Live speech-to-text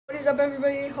What is up,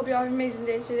 everybody? Hope you have an amazing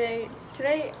day today.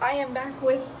 Today I am back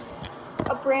with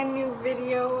a brand new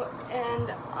video, and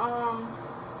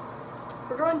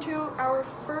we're going to our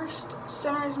first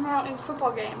Sunrise Mountain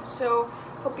football game. So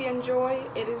hope you enjoy.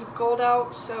 It is gold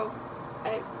out, so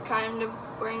I kind of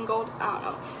wearing gold. I don't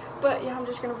know, but yeah, I'm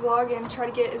just gonna vlog and try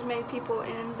to get as many people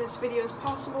in this video as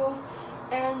possible.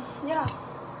 And yeah,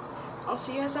 I'll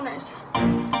see you at Sunrise.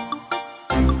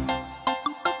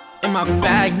 In my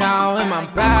bag now, in my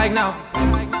bag now.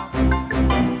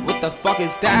 What the fuck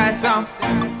is that sound?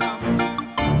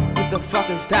 What the fuck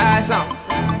is that sound?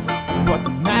 Brought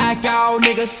the mag out,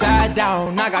 nigga sat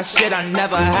down. I got shit I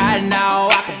never had now.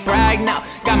 I can brag now.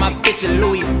 Got my bitch a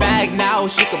Louis bag now.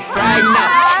 She can brag now.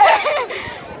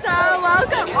 So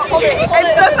welcome. Hold it.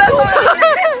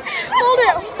 Hold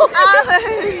it.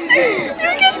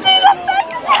 You can see the back.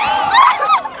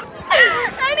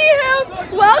 Anywho,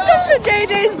 welcome to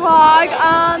JJ's vlog.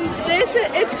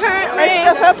 It's currently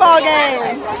the football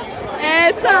game.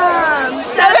 It's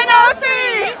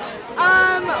 7:03.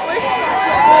 We're just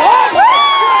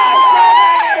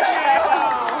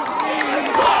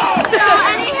so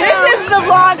anywho, This is the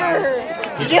vlogger,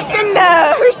 Jacinda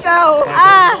herself.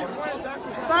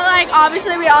 but like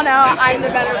obviously we all know I'm the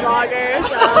better vlogger.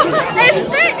 So it's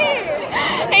Brittany.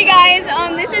 Hey guys,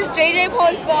 this is JJ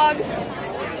Pullis Vlogs.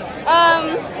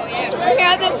 We're here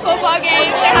at the football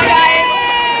game. Say hi, guys.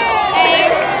 Hey.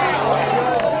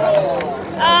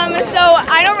 So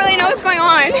I don't really know what's going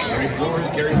on. Gary Flores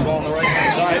carries the ball on the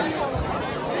right-hand side.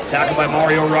 Tackled by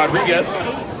Mario Rodriguez.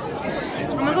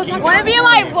 Want to be in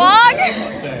my vlog?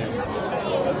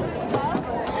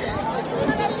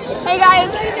 Hey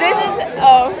guys, this is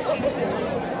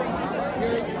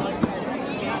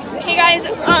Hey guys,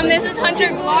 this is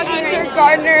Hunter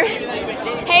Gardner.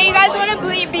 Hey, you guys want to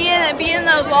be in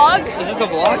the vlog? Is this a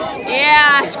vlog?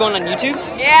 Yeah. Is this going on YouTube?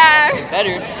 Yeah.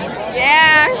 Better.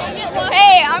 Yeah.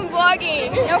 Hey, I'm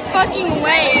vlogging. No fucking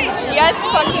way. Yes,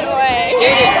 fucking way.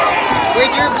 Kaden,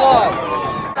 where's your vlog?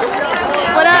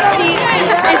 What up, Pete?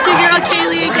 It's your girl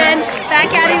Kaylee again, back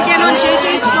at it again on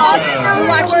JJ's vlogs. We're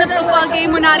watching the football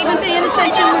game. We're not even paying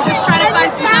attention. We're just trying to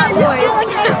find some hot boys.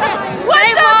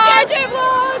 What's up, JJ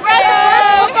Vlogs? We're at the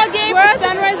first football game for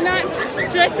Sunrise Mountain.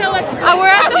 Should I still explain? We're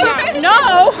at the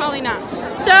no. Probably not.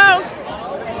 So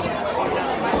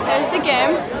there's the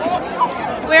game.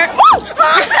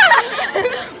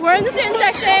 We're in the student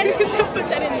section. Put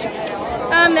that in there.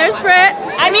 There's Britt.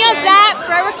 I'm on Zap.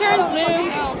 Forever Karen 2.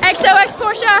 XOX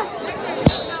Portia.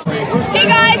 Hey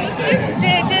guys, it's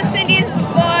just Cindy's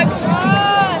vlogs.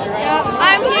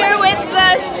 I'm here with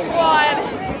the squad.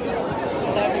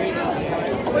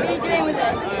 What are you doing with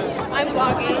this? I'm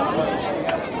vlogging.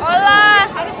 Hola.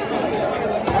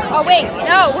 Oh wait,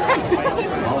 no.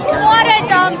 What a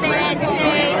dumb bitch.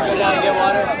 Should I get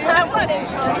water? I want it.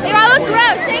 Hey, I look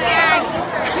gross. Take it.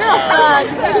 You're a fag.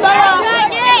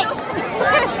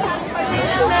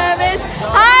 Nervous.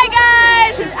 Hi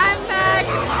guys, I'm back.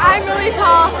 I'm really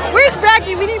tall. Where's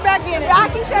Bracky? We need Bracky in it.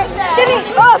 Bracky's right there. Sitting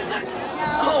up.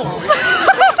 Oh.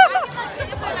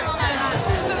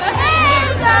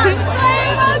 Hands up, play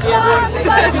my song,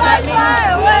 butterflies fly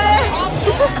away.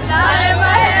 Nodding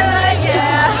my head like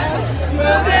yeah,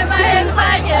 moving my hips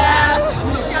like yeah.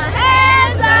 My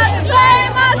hands up to play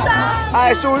my song.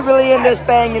 Alright, so we really in this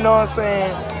thing, you know what I'm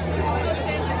saying?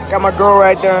 Got my girl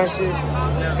right there and shit.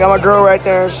 Got my girl right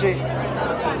there and shit.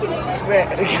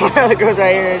 Got my other girls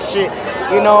right here and shit.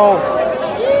 You know.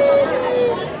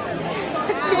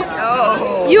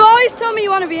 Oh. You always tell me you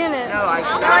want to be in it. No, I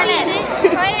Darn it.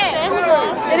 Play it.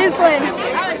 It is playing.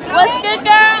 What's good,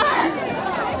 girl?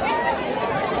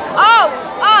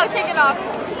 Oh, take it off.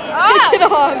 Oh. Take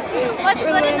it off. What's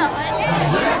good in the hood?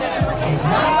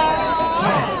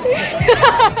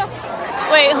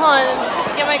 Wait, hold on.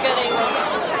 Get my good angle.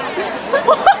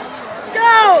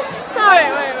 Go! Sorry,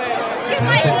 wait. Get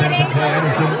my good angle.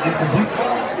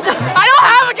 I don't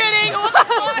have a good angle. What the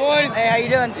fuck? Boys, Hey, how you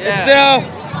doing? it's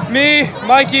me,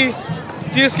 Mikey,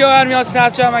 Fusco. Add me on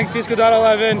Snapchat,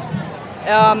 MikeFusco.11.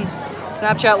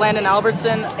 Snapchat Landon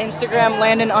Albertson, Instagram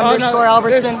Landon Oh, no, __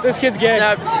 Albertson. This kid's gay.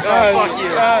 fuck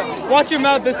you. Watch your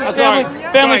mouth. This is Sorry.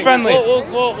 family friendly.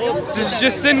 Whoa. This is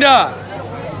Jacinda.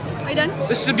 Are you done?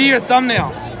 This should be your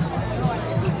thumbnail.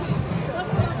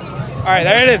 All right,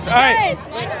 there it is. All right. Hey.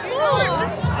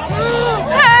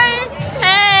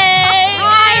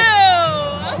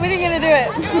 When are you gonna do it?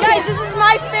 Guys, this is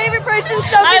my favorite person,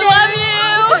 Sophie. I love you.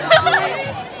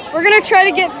 We're gonna try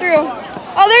to get through.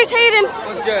 Oh, there's Hayden.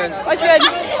 What's good? What's good?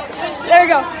 There we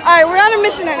go. All right, we're on a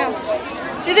mission right now.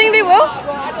 Do you think they will?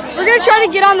 We're gonna try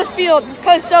to get on the field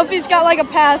because Sophie's got like a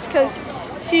pass because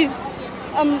she's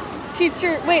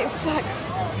teacher. Wait, fuck.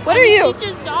 What are you?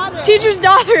 Teacher's daughter. Teacher's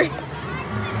daughter.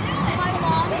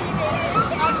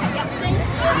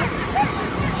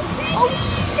 Oh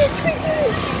shit!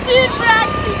 Dude, we're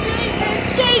actually doing this.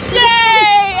 KJ!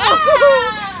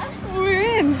 We're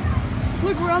in.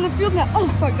 Look, we're on the field now. Oh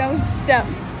fuck, that was a step.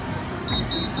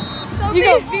 You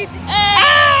go. Hey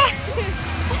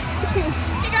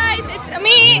guys, it's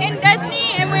me and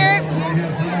Destiny, and we're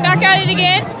back at it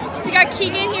again. We got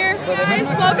Keegan here.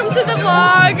 Guys, welcome to the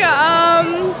vlog.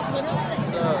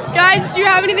 Guys, do you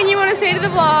have anything you want to say to the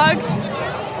vlog?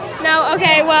 No?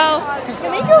 Okay, well.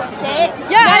 Can we go sit?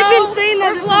 Yeah, I've been saying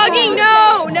that. We're vlogging.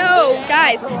 No,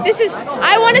 guys. This is.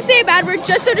 I want to say a bad word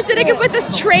just so I can put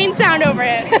this train sound over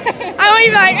it. I want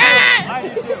you to be like, ah!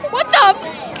 What the?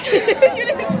 You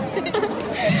didn't say.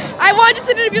 I want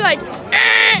Jacinda to be like,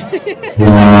 ah!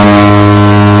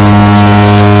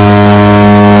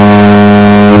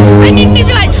 I need to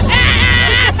be like, ah!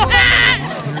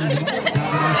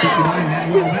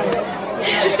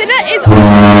 Jacinda is.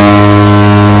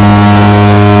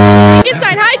 Good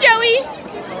sign. Hi, Joey.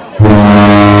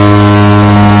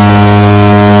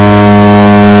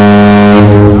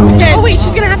 Okay. Oh wait,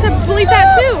 she's gonna have to bleep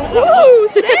that too. Ooh,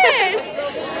 sis.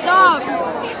 Stop.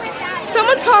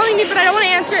 Someone's calling me, but I don't want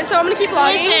to answer it, so I'm gonna keep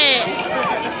vlogging.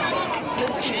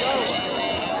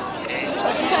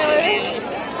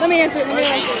 Let me answer it.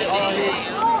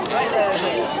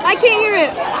 I can't hear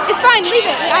it. It's fine. Leave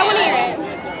it. I want to hear it.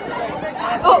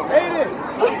 Oh.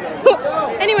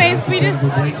 Anyways,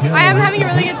 I am having a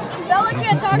really good. Bella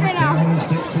can't talk right now.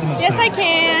 Yes, I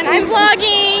can. I'm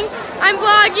vlogging.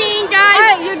 Guys. All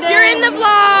right, you're in the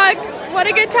vlog. What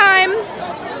a good time.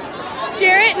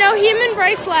 Jarrett, no, him and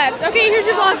Bryce left. Okay, here's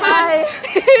your vlog. Bye.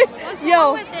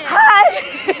 Yo. Hi.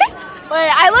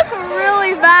 Wait, I look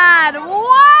really bad. Wow.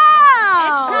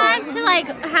 It's time to like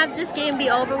have this game be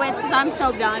over with because I'm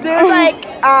so done. There's like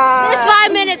there's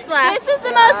 5 minutes left. This is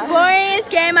the most boringest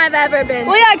game I've ever been.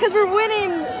 Well, yeah, because we're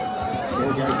winning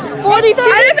 42 to 8.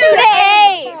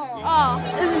 Oh,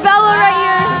 this is Bella right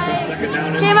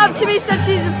here. Came up to me, said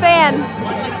she's a fan. Oh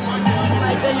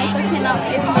my goodness, I cannot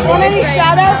believe it. Want any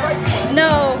shout outs?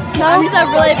 No, I'm just a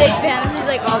really big fan. She's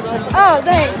like awesome. Oh,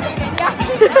 thanks.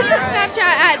 Snapchat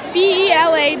at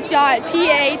BELA.PATTON.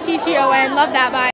 Love that. Bye.